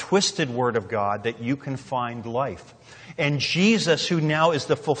 not the twisted Word of God, that you can find life. And Jesus, who now is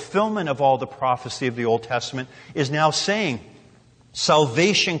the fulfillment of all the prophecy of the Old Testament, is now saying,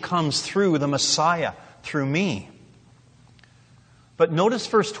 salvation comes through the Messiah, through me. But notice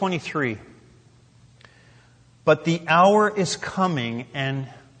verse 23. But the hour is coming and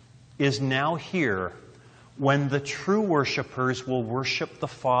is now here when the true worshipers will worship the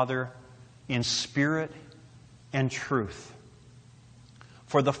Father in spirit and truth.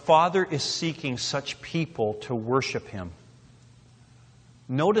 For the Father is seeking such people to worship Him.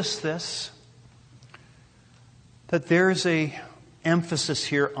 Notice this, that there's an emphasis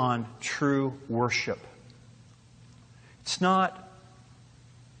here on true worship. It's not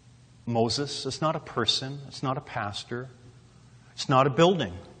Moses, it's not a person, it's not a pastor, it's not a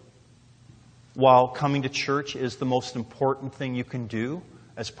building. While coming to church is the most important thing you can do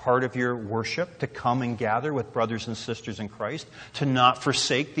as part of your worship, to come and gather with brothers and sisters in Christ, to not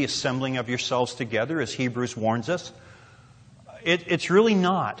forsake the assembling of yourselves together, as Hebrews warns us. It's really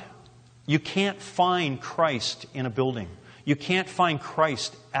not. You can't find Christ in a building. You can't find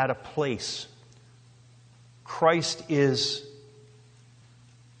Christ at a place. Christ is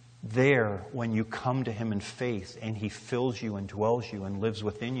there when you come to Him in faith, and He fills you and dwells you and lives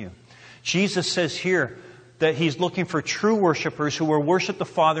within you. Jesus says here that He's looking for true worshipers who will worship the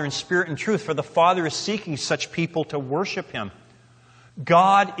Father in spirit and truth, for the Father is seeking such people to worship Him.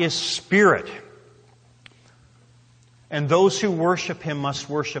 God is spirit, and those who worship Him must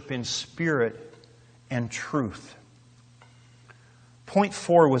worship in spirit and truth. Point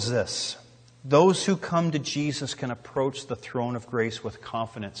 4 was this: those who come to Jesus can approach the throne of grace with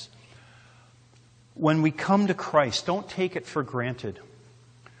confidence. When we come to Christ, don't take it for granted.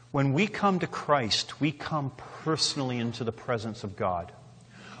 When we come to Christ, we come personally into the presence of God.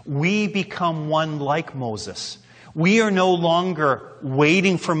 We become one like Moses. We are no longer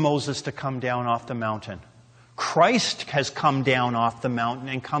waiting for Moses to come down off the mountain. Christ has come down off the mountain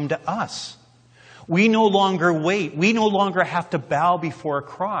and come to us. We no longer wait. We no longer have to bow before a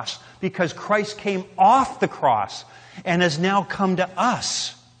cross, because Christ came off the cross and has now come to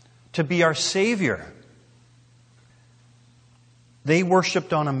us to be our Savior. They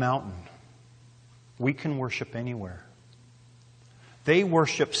worshipped on a mountain. We can worship anywhere. They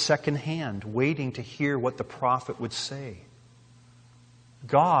worship secondhand, waiting to hear what the prophet would say.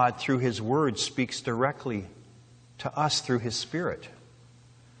 God, through His Word, speaks directly to us through His Spirit.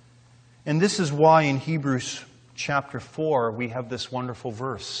 And this is why in Hebrews chapter 4 we have this wonderful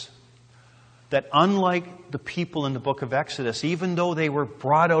verse. that unlike the people in the book of Exodus, even though they were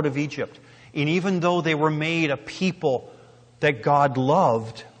brought out of Egypt, and even though they were made a people that God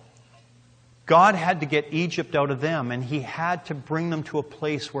loved, God had to get Egypt out of them, and He had to bring them to a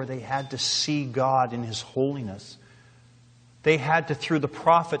place where they had to see God in His holiness. They had to, through the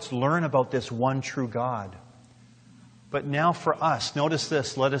prophets, learn about this one true God. But now for us, notice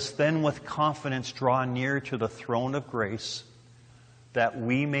this, let us then with confidence draw near to the throne of grace, that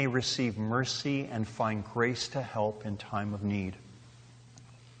we may receive mercy and find grace to help in time of need.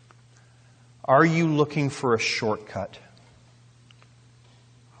 Are you looking for a shortcut?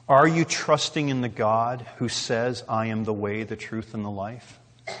 Are you trusting in the God who says, I am the way, the truth, and the life?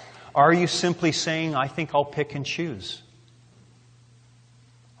 Are you simply saying, I think I'll pick and choose?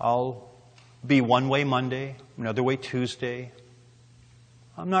 I'll be one way Monday, another way Tuesday.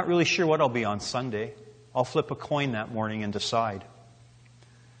 I'm not really sure what I'll be on Sunday. I'll flip a coin that morning and decide.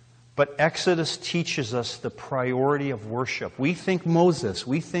 But Exodus teaches us the priority of worship. We think Moses,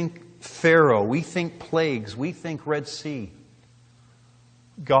 we think Pharaoh, we think plagues, we think Red Sea.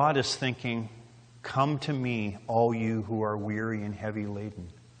 God is thinking, come to me, all you who are weary and heavy laden,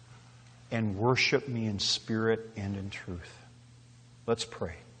 and worship me in spirit and in truth. Let's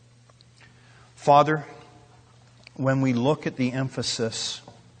pray. Father, when we look at the emphasis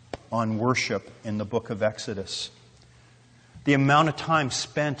on worship in the book of Exodus, the amount of time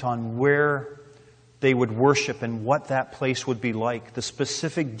spent on where they would worship and what that place would be like, the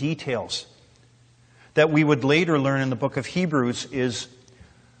specific details that we would later learn in the book of Hebrews is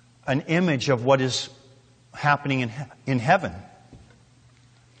an image of what is happening in heaven.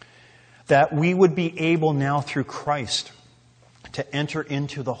 That we would be able now through Christ to enter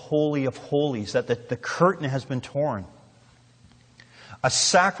into the Holy of Holies, that the curtain has been torn. A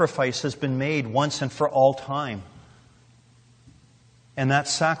sacrifice has been made once and for all time. And that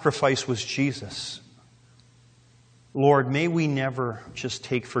sacrifice was Jesus. Lord, may we never just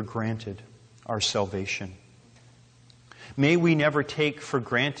take for granted our salvation. May we never take for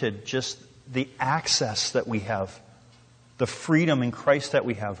granted just the access that we have, the freedom in Christ that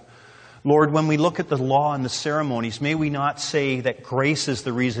we have. Lord, when we look at the law and the ceremonies, may we not say that grace is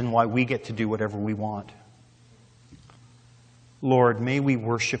the reason why we get to do whatever we want. Lord, may we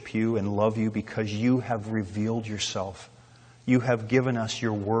worship you and love you because you have revealed yourself. You have given us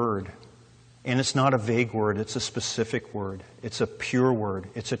your word. And it's not a vague word, it's a specific word. It's a pure word.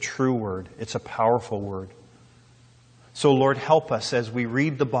 It's a true word. It's a powerful word. So Lord, help us as we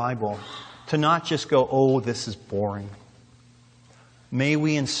read the Bible to not just go, oh, this is boring. May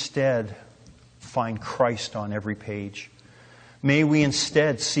we instead find Christ on every page. May we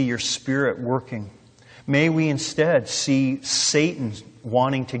instead see your Spirit working. May we instead see Satan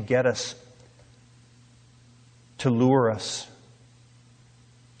wanting to get us, to lure us,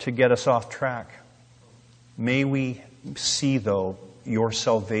 to get us off track. May we see, though, your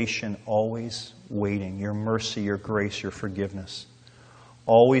salvation always waiting, your mercy, your grace, your forgiveness,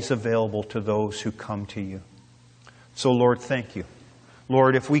 always available to those who come to you. So, Lord, thank you.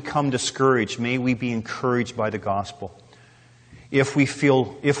 Lord, if we come discouraged, may we be encouraged by the gospel. If we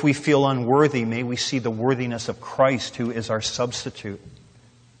feel unworthy, may we see the worthiness of Christ, who is our substitute.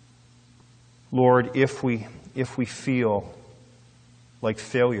 Lord, if we feel like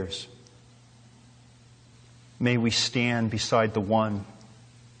failures, may we stand beside the one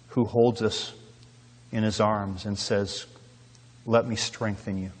who holds us in his arms and says, let me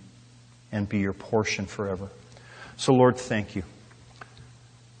strengthen you and be your portion forever. So, Lord, thank you.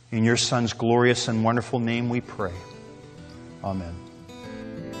 In your Son's glorious and wonderful name we pray. Amen.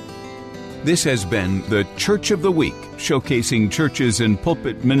 This has been the Church of the Week, showcasing churches and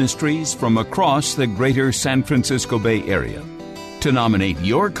pulpit ministries from across the greater San Francisco Bay Area. To nominate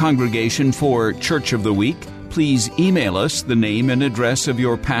your congregation for Church of the Week, please email us the name and address of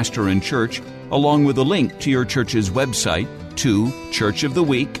your pastor and church, along with a link to your church's website to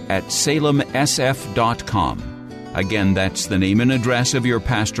churchoftheweek@salemsf.com. Again, that's the name and address of your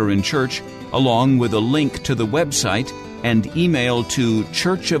pastor and church, along with a link to the website, and email to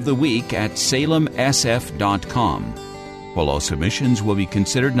churchoftheweek@salemsf.com. While all submissions will be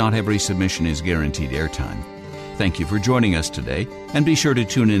considered, not every submission is guaranteed airtime. Thank you for joining us today, and be sure to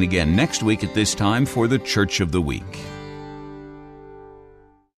tune in again next week at this time for the Church of the Week.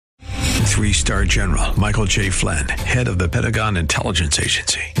 3-star General Michael J. Flynn, head of the Pentagon Intelligence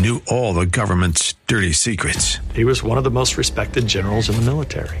Agency, knew all the government's dirty secrets. He was one of the most respected generals in the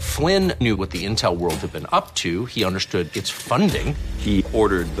military. Flynn knew what the intel world had been up to. He understood its funding. He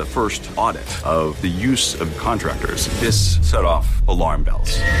ordered the first audit of the use of contractors. This set off alarm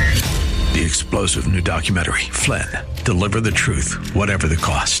bells. The explosive new documentary, Flynn, deliver the truth, whatever the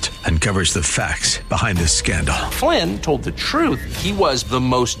cost, uncovers the facts behind the scandal. Flynn told the truth. He was the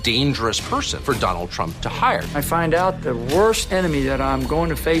most dangerous person for Donald Trump to hire. I find out the worst enemy that I'm going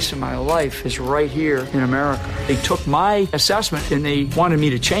to face in my life is right here in America. They took my assessment and they wanted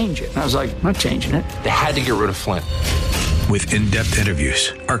me to change it. And I was like, I'm not changing it. They had to get rid of Flynn. With in-depth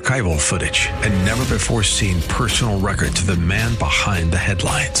interviews, archival footage, and never-before-seen personal records of the man behind the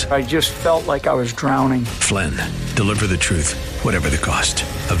headlines. I just felt like I was drowning. Flynn, deliver the truth, whatever the cost.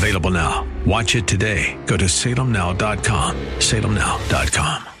 Available now. Watch it today. Go to salemnow.com.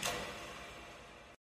 salemnow.com.